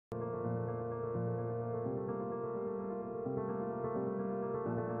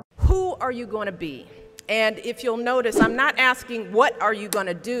are you going to be? And if you'll notice, I'm not asking what are you going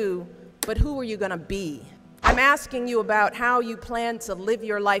to do, but who are you going to be? I'm asking you about how you plan to live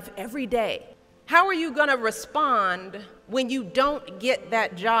your life every day. How are you going to respond when you don't get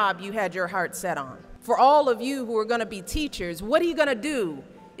that job you had your heart set on? For all of you who are going to be teachers, what are you going to do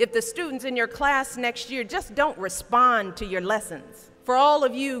if the students in your class next year just don't respond to your lessons? For all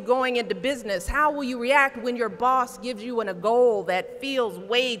of you going into business, how will you react when your boss gives you a goal that feels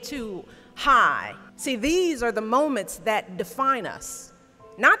way too high? See, these are the moments that define us.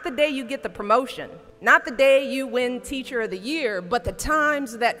 Not the day you get the promotion, not the day you win Teacher of the Year, but the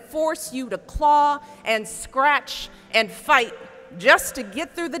times that force you to claw and scratch and fight just to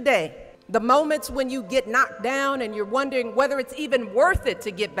get through the day. The moments when you get knocked down and you're wondering whether it's even worth it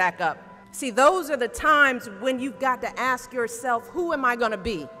to get back up. See, those are the times when you've got to ask yourself, who am I going to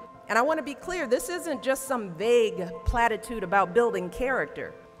be? And I want to be clear, this isn't just some vague platitude about building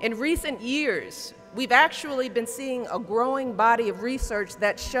character. In recent years, we've actually been seeing a growing body of research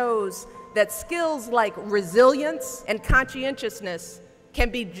that shows that skills like resilience and conscientiousness can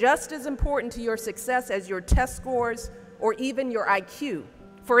be just as important to your success as your test scores or even your IQ.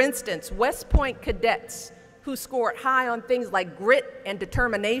 For instance, West Point cadets who scored high on things like grit and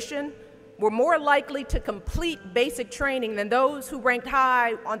determination were more likely to complete basic training than those who ranked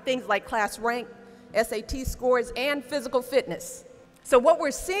high on things like class rank, SAT scores, and physical fitness. So what we're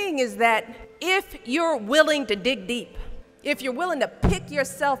seeing is that if you're willing to dig deep, if you're willing to pick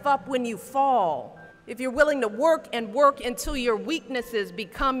yourself up when you fall, if you're willing to work and work until your weaknesses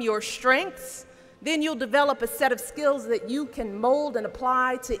become your strengths, then you'll develop a set of skills that you can mold and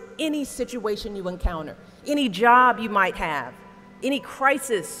apply to any situation you encounter, any job you might have, any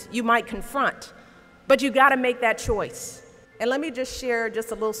crisis you might confront. But you gotta make that choice. And let me just share just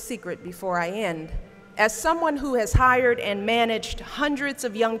a little secret before I end. As someone who has hired and managed hundreds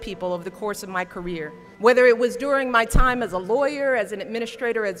of young people over the course of my career, whether it was during my time as a lawyer, as an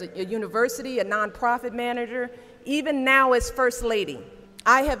administrator, as a university, a nonprofit manager, even now as First Lady,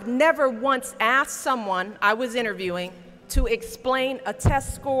 I have never once asked someone I was interviewing to explain a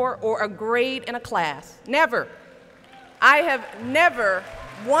test score or a grade in a class. Never. I have never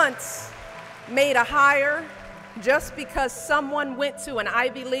once made a hire just because someone went to an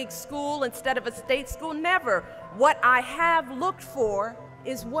Ivy League school instead of a state school. Never. What I have looked for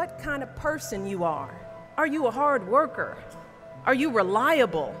is what kind of person you are. Are you a hard worker? Are you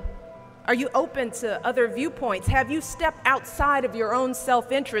reliable? Are you open to other viewpoints? Have you stepped outside of your own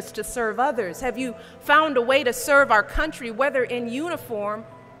self-interest to serve others? Have you found a way to serve our country, whether in uniform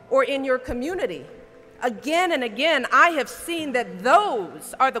or in your community? Again and again, I have seen that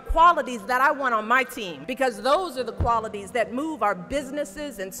those are the qualities that I want on my team, because those are the qualities that move our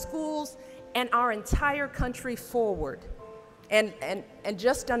businesses and schools and our entire country forward. And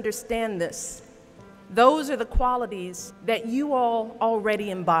just understand this. Those are the qualities that you all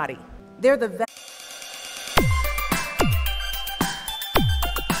already embody. They're the